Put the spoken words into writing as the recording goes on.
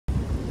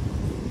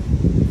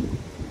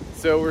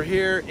So we're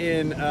here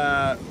in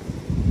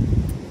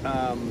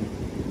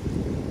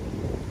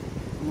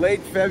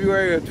late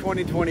February of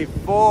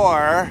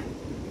 2024,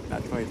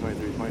 not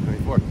 2023,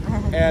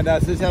 2024. And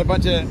so it's had a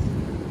bunch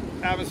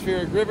of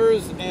atmospheric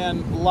rivers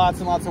and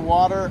lots of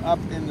water up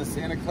in the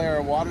Santa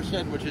Clara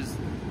watershed, which is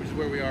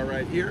where we are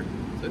right here.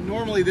 So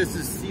normally this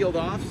is sealed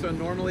off. So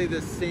normally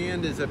this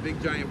sand is a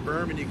big giant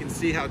berm, and you can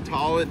see how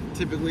tall it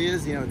typically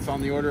is. You know, it's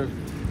on the order of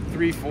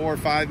 3, 4,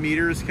 5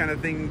 meters kind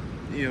of thing,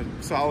 you know,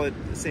 solid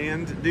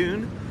sand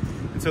dune.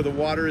 And so the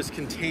water is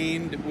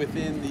contained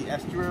within the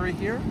estuary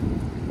here.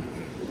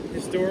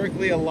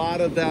 Historically, a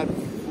lot of that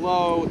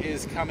flow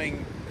is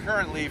coming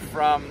currently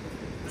from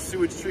the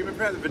sewage treatment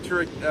plant,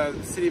 the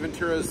City of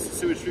Ventura's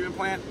sewage treatment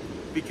plant,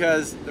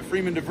 because the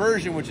Freeman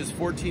Diversion, which is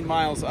 14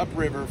 miles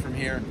upriver from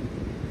here,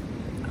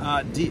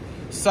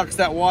 sucks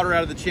that water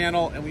out of the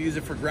channel, and we use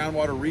it for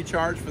groundwater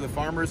recharge for the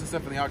farmers and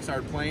stuff in the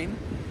Oxnard Plain.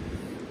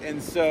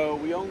 And so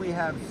we only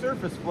have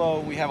surface flow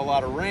when we have a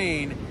lot of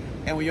rain,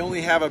 and we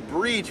only have a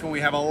breach when we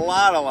have a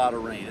lot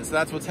of rain. And so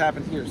that's what's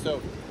happened here.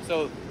 So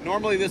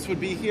normally this would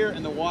be here,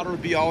 and the water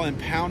would be all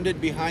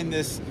impounded behind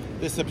this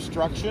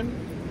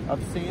obstruction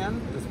of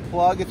sand, this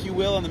plug, if you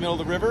will, in the middle of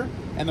the river,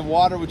 and the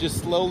water would just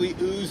slowly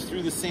ooze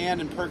through the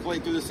sand and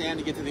percolate through the sand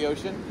to get to the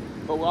ocean.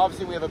 But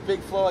obviously we have a big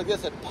flow like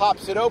this that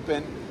pops it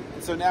open,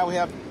 and so now we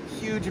have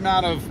huge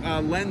amount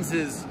of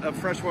lenses, of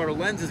freshwater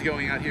lenses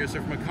going out here.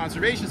 So from a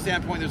conservation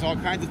standpoint, there's all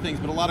kinds of things,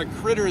 but a lot of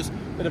critters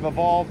that have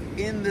evolved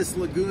in this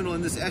lagoonal,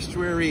 in this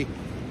estuary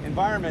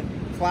environment.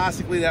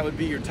 Classically, that would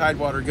be your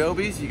tidewater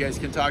gobies. You guys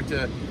can talk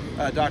to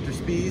Dr.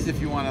 Spees if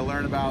you want to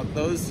learn about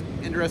those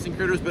interesting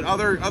critters, but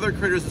other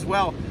critters as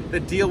well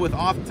that deal with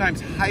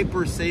oftentimes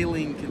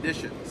hypersaline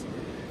conditions.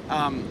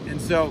 And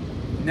so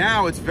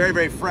now it's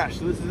very fresh.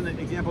 So this is an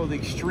example of the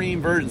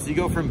extreme version. So you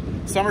go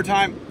from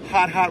summertime,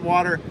 hot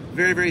water,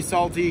 very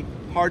salty,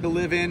 hard to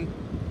live in,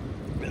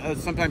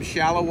 sometimes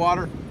shallow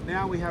water.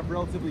 Now we have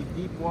relatively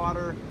deep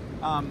water.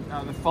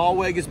 The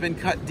fallweg has been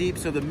cut deep,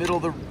 so the middle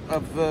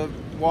of the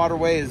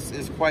waterway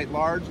is quite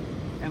large,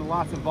 and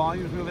lots of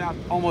volumes moving out,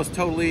 almost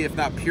totally, if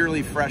not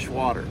purely, fresh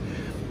water.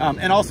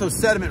 And also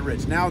sediment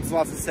rich. Now it's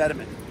lots of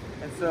sediment.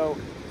 And so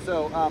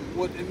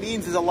what it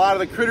means is a lot of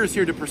the critters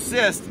here, to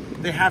persist,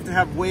 they have to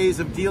have ways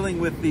of dealing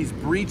with these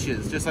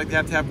breaches, just like they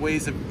have to have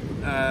ways of,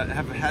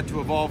 have had to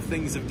evolve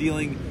things of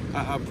dealing,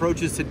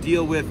 approaches to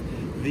deal with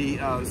the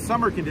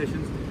summer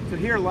conditions. So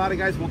here a lot of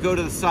guys will go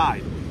to the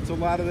side. So a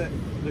lot of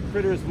the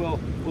critters will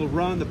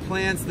run, the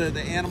plants, the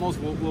animals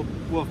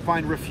will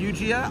find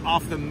refugia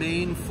off the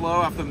main flow,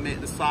 off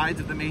the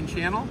sides of the main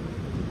channel,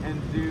 and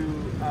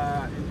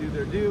do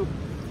their due.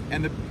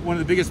 And one of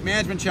the biggest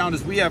management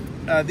challenges we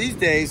have these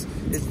days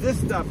is this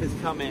stuff has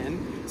come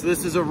in. So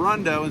this is a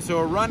rundo, and so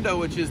a rundo,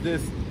 which is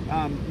this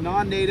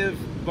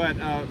non-native but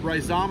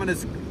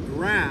rhizomatous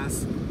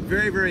grass,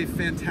 very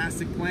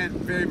fantastic plant,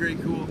 very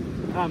cool,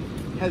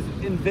 has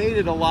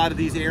invaded a lot of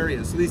these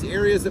areas. So these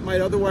areas that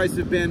might otherwise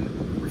have been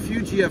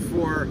refugia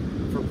for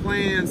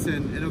plants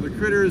and other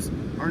critters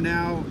are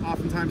now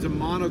oftentimes a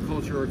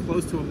monoculture, or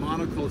close to a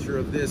monoculture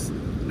of this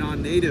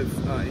non-native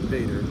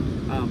invader.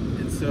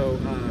 And so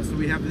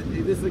we have,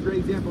 this is a great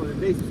example of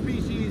an invasive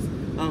species,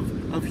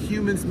 of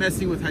humans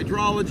messing with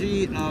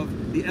hydrology,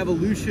 of the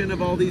evolution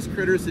of all these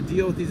critters to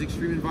deal with these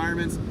extreme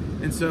environments.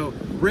 And so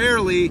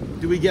rarely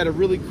do we get a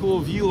really cool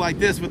view like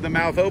this with the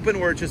mouth open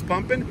where it's just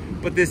pumping,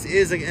 but this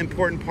is an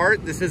important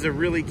part. This is a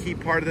really key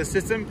part of the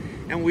system.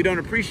 And what we don't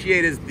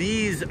appreciate is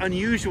these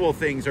unusual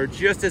things are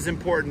just as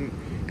important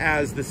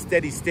as the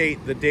steady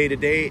state, the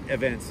day-to-day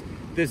events.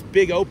 This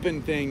big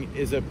open thing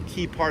is a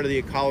key part of the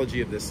ecology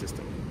of this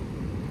system.